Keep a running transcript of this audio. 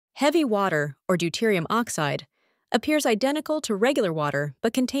Heavy water, or deuterium oxide, appears identical to regular water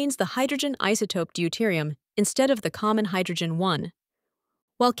but contains the hydrogen isotope deuterium instead of the common hydrogen 1.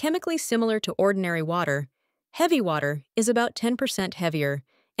 While chemically similar to ordinary water, heavy water is about 10% heavier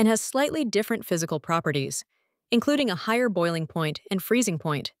and has slightly different physical properties, including a higher boiling point and freezing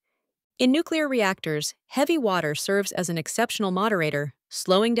point. In nuclear reactors, heavy water serves as an exceptional moderator,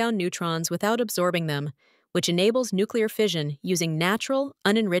 slowing down neutrons without absorbing them, which enables nuclear fission using natural,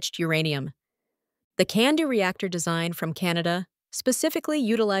 unenriched uranium. The CANDU reactor design from Canada specifically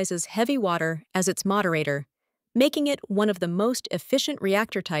utilizes heavy water as its moderator, making it one of the most efficient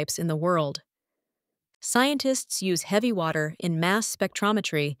reactor types in the world. Scientists use heavy water in mass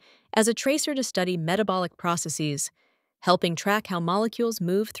spectrometry as a tracer to study metabolic processes, helping track how molecules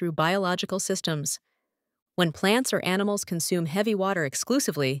move through biological systems. When plants or animals consume heavy water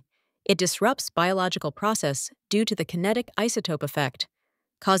exclusively, it disrupts biological process due to the kinetic isotope effect,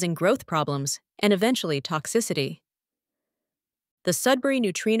 causing growth problems and eventually toxicity. The Sudbury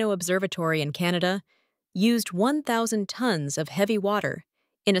Neutrino Observatory in Canada used 1,000 tons of heavy water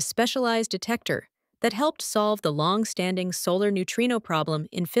in a specialized detector that helped solve the long-standing solar neutrino problem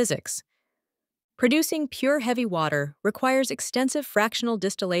in physics. Producing pure heavy water requires extensive fractional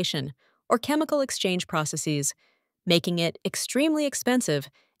distillation or chemical exchange processes, making it extremely expensive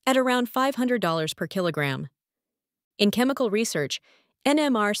at around $500 per kilogram. In chemical research,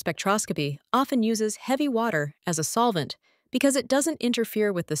 NMR spectroscopy often uses heavy water as a solvent because it doesn't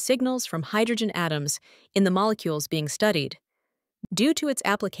interfere with the signals from hydrogen atoms in the molecules being studied. Due to its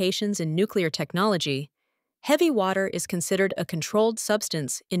applications in nuclear technology, heavy water is considered a controlled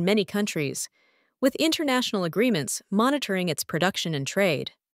substance in many countries, with international agreements monitoring its production and trade.